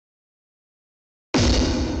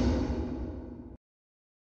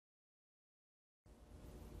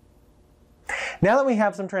Now that we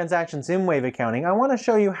have some transactions in Wave accounting, I want to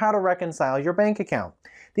show you how to reconcile your bank account.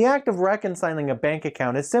 The act of reconciling a bank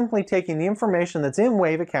account is simply taking the information that's in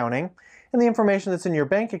Wave accounting and the information that's in your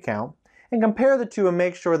bank account and compare the two and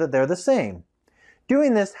make sure that they're the same.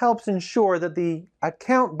 Doing this helps ensure that the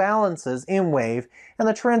account balances in Wave and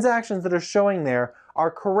the transactions that are showing there are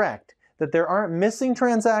correct, that there aren't missing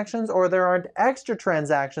transactions or there aren't extra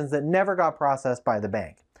transactions that never got processed by the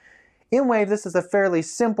bank. In Wave, this is a fairly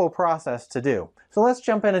simple process to do. So let's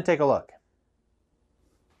jump in and take a look.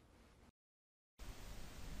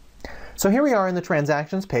 So here we are in the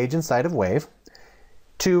transactions page inside of Wave.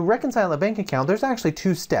 To reconcile a bank account, there's actually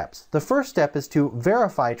two steps. The first step is to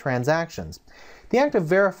verify transactions. The act of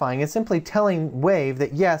verifying is simply telling Wave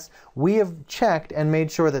that yes, we have checked and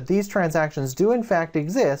made sure that these transactions do in fact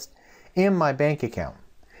exist in my bank account.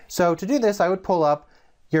 So to do this, I would pull up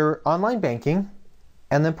your online banking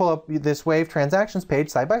and then pull up this Wave transactions page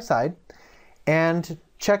side by side and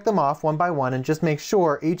check them off one by one and just make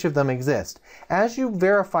sure each of them exist. As you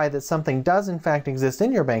verify that something does in fact exist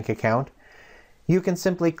in your bank account, you can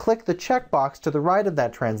simply click the checkbox to the right of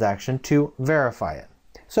that transaction to verify it.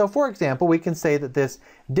 So for example, we can say that this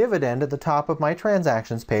dividend at the top of my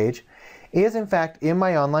transactions page is in fact in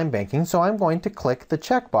my online banking, so I'm going to click the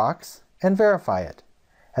checkbox and verify it.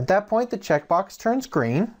 At that point, the checkbox turns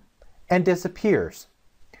green and disappears.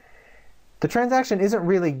 The transaction isn't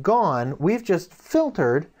really gone, we've just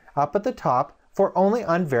filtered up at the top for only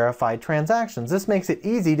unverified transactions. This makes it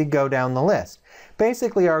easy to go down the list.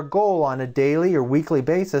 Basically, our goal on a daily or weekly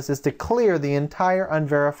basis is to clear the entire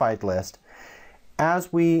unverified list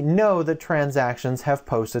as we know that transactions have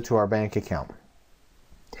posted to our bank account.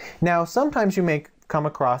 Now, sometimes you may come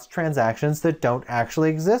across transactions that don't actually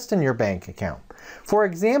exist in your bank account. For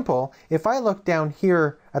example, if I look down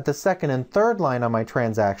here at the second and third line on my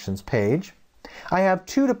transactions page, I have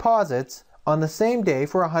two deposits on the same day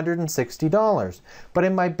for $160, but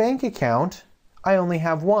in my bank account, I only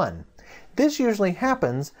have one. This usually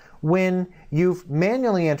happens when you've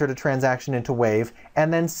manually entered a transaction into Wave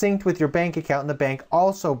and then synced with your bank account and the bank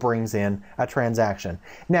also brings in a transaction.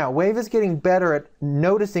 Now, Wave is getting better at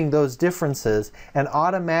noticing those differences and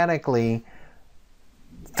automatically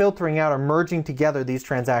filtering out or merging together these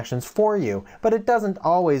transactions for you, but it doesn't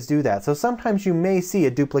always do that. So sometimes you may see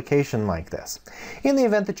a duplication like this. In the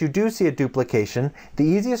event that you do see a duplication, the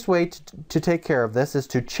easiest way to take care of this is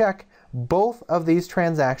to check both of these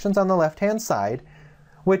transactions on the left-hand side,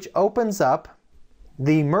 which opens up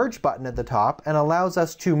the merge button at the top and allows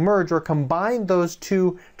us to merge or combine those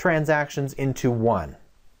two transactions into one.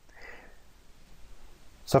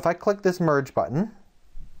 So if I click this merge button,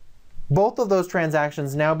 both of those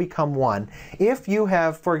transactions now become one. If you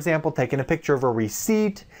have, for example, taken a picture of a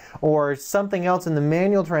receipt or something else in the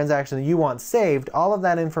manual transaction that you want saved, all of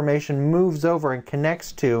that information moves over and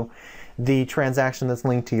connects to the transaction that's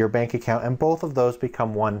linked to your bank account, and both of those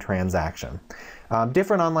become one transaction.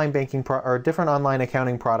 Different online banking different online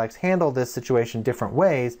accounting products handle this situation different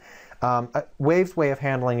ways. Wave's way of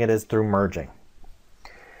handling it is through merging.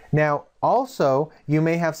 Now, also, you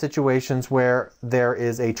may have situations where there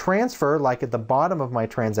is a transfer, like at the bottom of my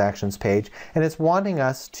transactions page, and it's wanting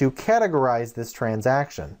us to categorize this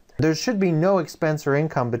transaction. There should be no expense or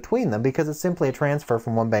income between them because it's simply a transfer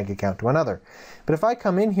from one bank account to another. But if I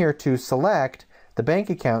come in here to select the bank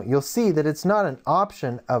account, you'll see that it's not an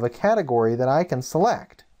option of a category that I can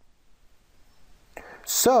select.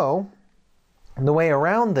 So, the way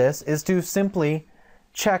around this is to simply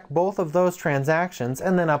check both of those transactions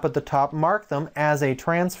and then up at the top mark them as a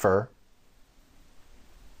transfer,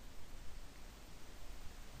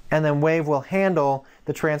 and then Wave will handle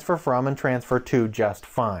the transfer from and transfer to just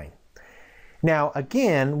fine. Now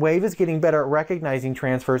again, Wave is getting better at recognizing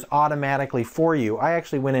transfers automatically for you. I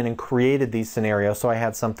actually went in and created these scenarios so I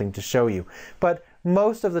had something to show you, but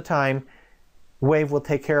most of the time Wave will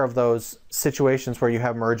take care of those situations where you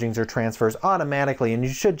have mergings or transfers automatically, and you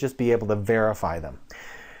should just be able to verify them.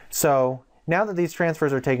 So now that these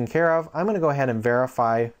transfers are taken care of, I'm going to go ahead and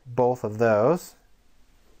verify both of those.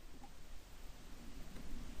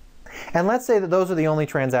 And let's say that those are the only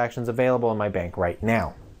transactions available in my bank right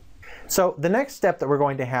now. So the next step that we're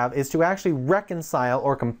going to have is to actually reconcile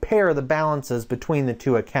or compare the balances between the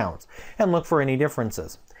two accounts and look for any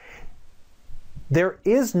differences. There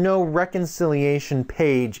is no reconciliation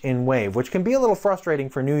page in Wave, which can be a little frustrating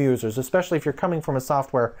for new users, especially if you're coming from a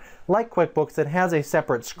software like QuickBooks that has a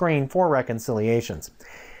separate screen for reconciliations.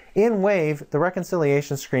 In Wave, the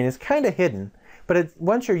reconciliation screen is kind of hidden, but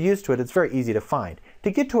once you're used to it, it's very easy to find.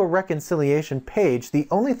 To get to a reconciliation page, the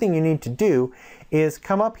only thing you need to do is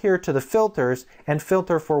come up here to the filters and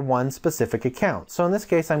filter for one specific account. So in this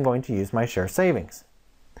case, I'm going to use my share savings.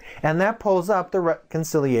 And that pulls up the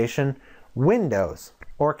reconciliation windows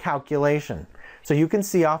or calculation. So you can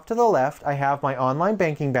see off to the left, I have my online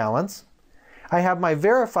banking balance, I have my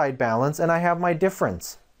verified balance, and I have my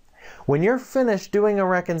difference. When you're finished doing a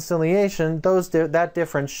reconciliation, that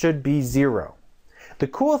difference should be 0. The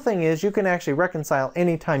cool thing is you can actually reconcile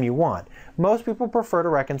anytime you want. Most people prefer to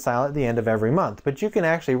reconcile at the end of every month, but you can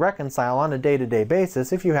actually reconcile on a day-to-day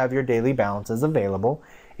basis if you have your daily balances available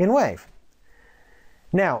in Wave.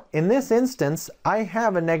 Now, in this instance, I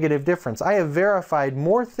have a negative difference. I have verified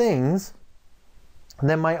more things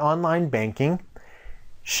than my online banking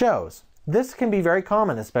shows. This can be very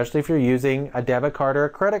common, especially if you're using a debit card or a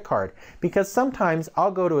credit card, because sometimes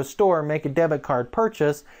I'll go to a store, make a debit card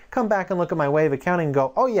purchase, come back and look at my Wave accounting and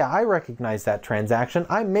go, oh yeah, I recognize that transaction.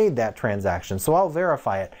 I made that transaction, so I'll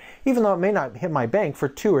verify it, even though it may not hit my bank for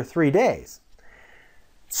 2 or 3 days.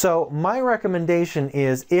 So my recommendation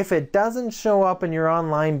is if it doesn't show up in your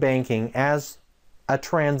online banking as a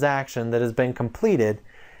transaction that has been completed,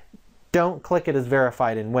 don't click it as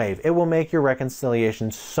verified in Wave. It will make your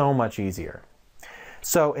reconciliation so much easier.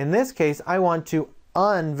 So in this case, I want to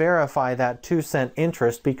unverify that 2-cent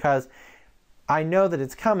interest because I know that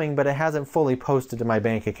it's coming, but it hasn't fully posted to my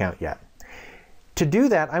bank account yet. To do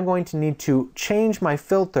that, I'm going to need to change my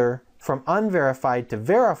filter from unverified to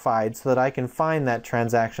verified so that I can find that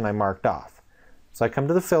transaction I marked off. So I come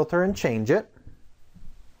to the filter and change it.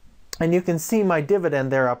 And you can see my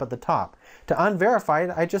dividend there up at the top. To unverified,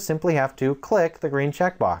 I just simply have to click the green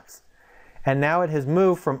checkbox. And now it has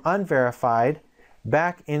moved from unverified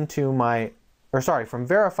back into my, from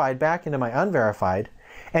verified back into my unverified.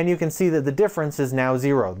 And you can see that the difference is now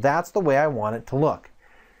 0. That's the way I want it to look.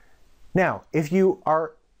 Now, if you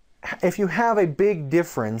have a big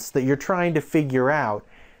difference that you're trying to figure out,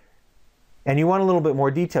 and you want a little bit more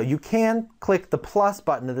detail, you can click the plus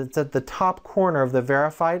button that's at the top corner of the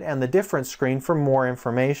verified and the difference screen for more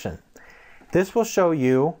information. This will show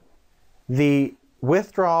you the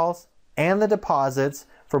withdrawals and the deposits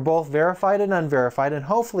for both verified and unverified, and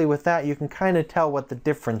hopefully with that you can kind of tell what the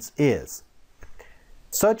difference is.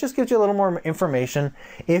 So it just gives you a little more information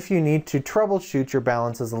if you need to troubleshoot your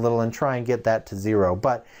balances a little and try and get that to 0.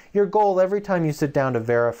 But your goal every time you sit down to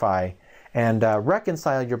verify and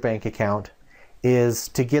reconcile your bank account is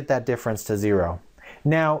to get that difference to 0.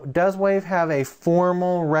 Now, does Wave have a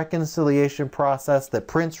formal reconciliation process that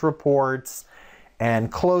prints reports and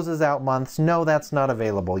closes out months? No, that's not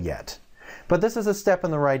available yet. But this is a step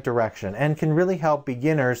in the right direction and can really help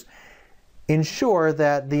beginners ensure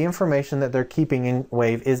that the information that they're keeping in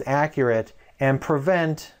Wave is accurate and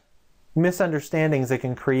prevent misunderstandings that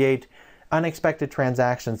can create unexpected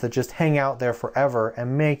transactions that just hang out there forever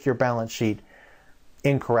and make your balance sheet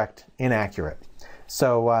incorrect, inaccurate.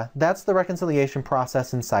 So that's the reconciliation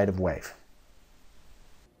process inside of Wave.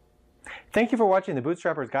 Thank you for watching the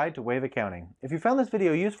Bootstrapper's Guide to Wave Accounting. If you found this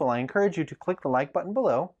video useful, I encourage you to click the like button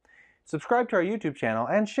below, subscribe to our YouTube channel,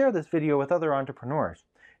 and share this video with other entrepreneurs.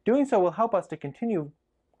 Doing so will help us to continue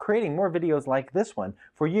creating more videos like this one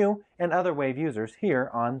for you and other Wave users here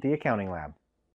on the Accounting Lab.